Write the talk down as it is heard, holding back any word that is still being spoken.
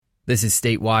This is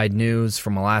statewide news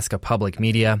from Alaska Public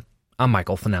Media. I'm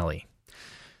Michael Finelli.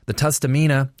 The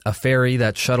Tustumena, a ferry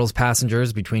that shuttles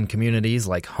passengers between communities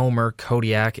like Homer,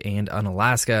 Kodiak, and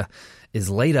Unalaska, is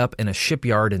laid up in a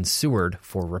shipyard in Seward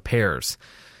for repairs.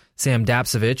 Sam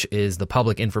Dapcevich is the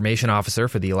public information officer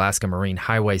for the Alaska Marine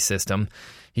Highway System.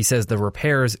 He says the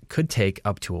repairs could take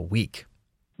up to a week.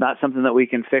 Not something that we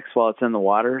can fix while it's in the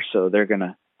water, so they're going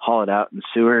to haul it out in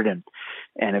Seward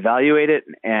and evaluate it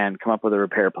and come up with a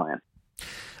repair plan.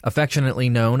 Affectionately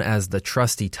known as the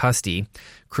Trusty Tusty,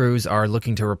 crews are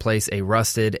looking to replace a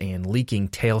rusted and leaking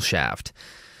tail shaft.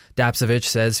 Dapcevich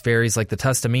says ferries like the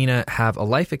Tustumena have a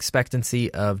life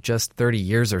expectancy of just 30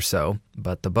 years or so,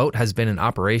 but the boat has been in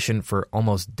operation for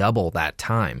almost double that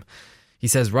time. He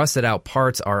says rusted out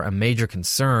parts are a major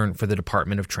concern for the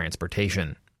Department of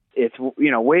Transportation. It's,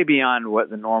 way beyond what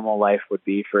the normal life would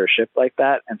be for a ship like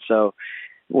that. And so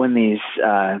when these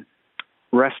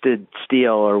rusted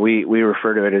steel, or we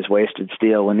refer to it as wasted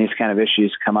steel, when these kind of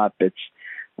issues come up, it's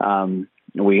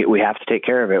we have to take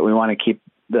care of it. We want to keep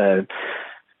the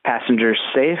passengers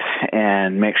safe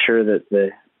and make sure that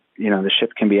the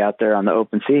ship can be out there on the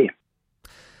open sea.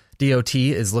 DOT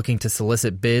is looking to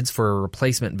solicit bids for a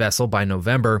replacement vessel by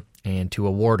November and to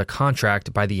award a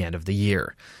contract by the end of the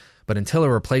year. But until a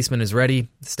replacement is ready,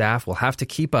 staff will have to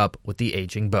keep up with the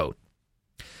aging boat.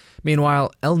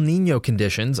 Meanwhile, El Niño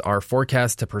conditions are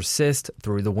forecast to persist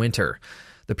through the winter.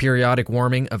 The periodic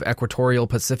warming of equatorial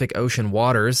Pacific Ocean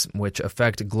waters, which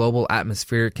affect global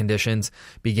atmospheric conditions,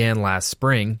 began last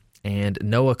spring, and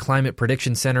NOAA Climate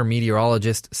Prediction Center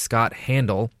meteorologist Scott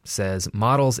Handel says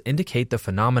models indicate the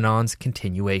phenomenon's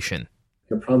continuation.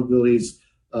 The probabilities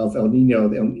of El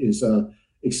Niño is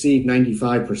exceed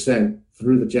 95%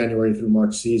 through the January through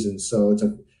March season. So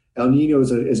El Niño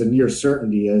is a near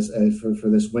certainty for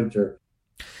this winter.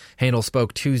 Handel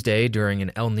spoke Tuesday during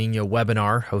an El Niño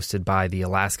webinar hosted by the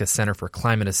Alaska Center for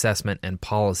Climate Assessment and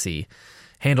Policy.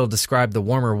 Handel described the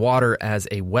warmer water as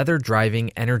a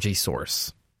weather-driving energy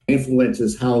source.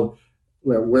 Influences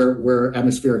where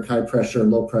atmospheric high pressure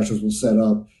and low pressures will set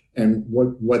up, and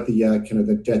what the kind of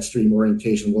the jet stream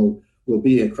orientation will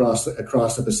be across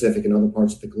the Pacific and other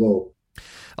parts of the globe.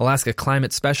 Alaska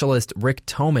climate specialist Rick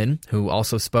Toman, who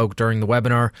also spoke during the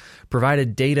webinar,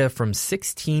 provided data from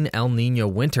 16 El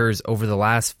Niño winters over the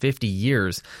last 50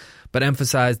 years, but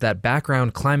emphasized that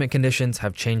background climate conditions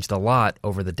have changed a lot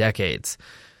over the decades.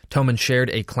 Toman shared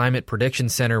a Climate Prediction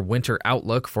Center winter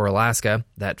outlook for Alaska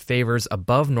that favors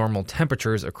above normal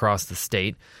temperatures across the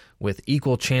state, with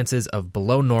equal chances of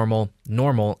below normal,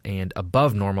 normal, and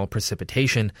above normal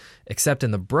precipitation, except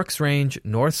in the Brooks Range,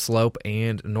 North Slope,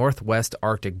 and Northwest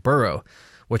Arctic Borough,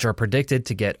 which are predicted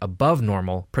to get above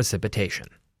normal precipitation.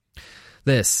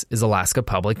 This is Alaska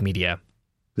Public Media.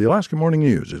 The Alaska Morning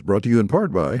News is brought to you in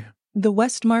part by the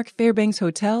Westmark Fairbanks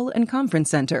Hotel and Conference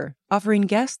Center, offering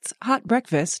guests hot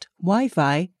breakfast,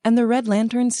 Wi-Fi, and the Red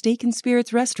Lantern Steak and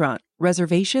Spirits Restaurant.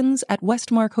 Reservations at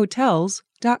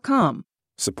westmarkhotels.com.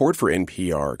 Support for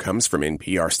NPR comes from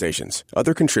NPR stations.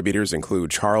 Other contributors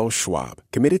include Charles Schwab,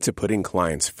 committed to putting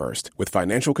clients first, with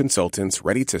financial consultants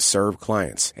ready to serve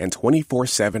clients and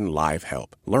 24/7 live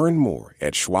help. Learn more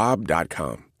at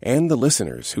schwab.com. And the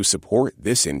listeners who support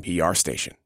this NPR station.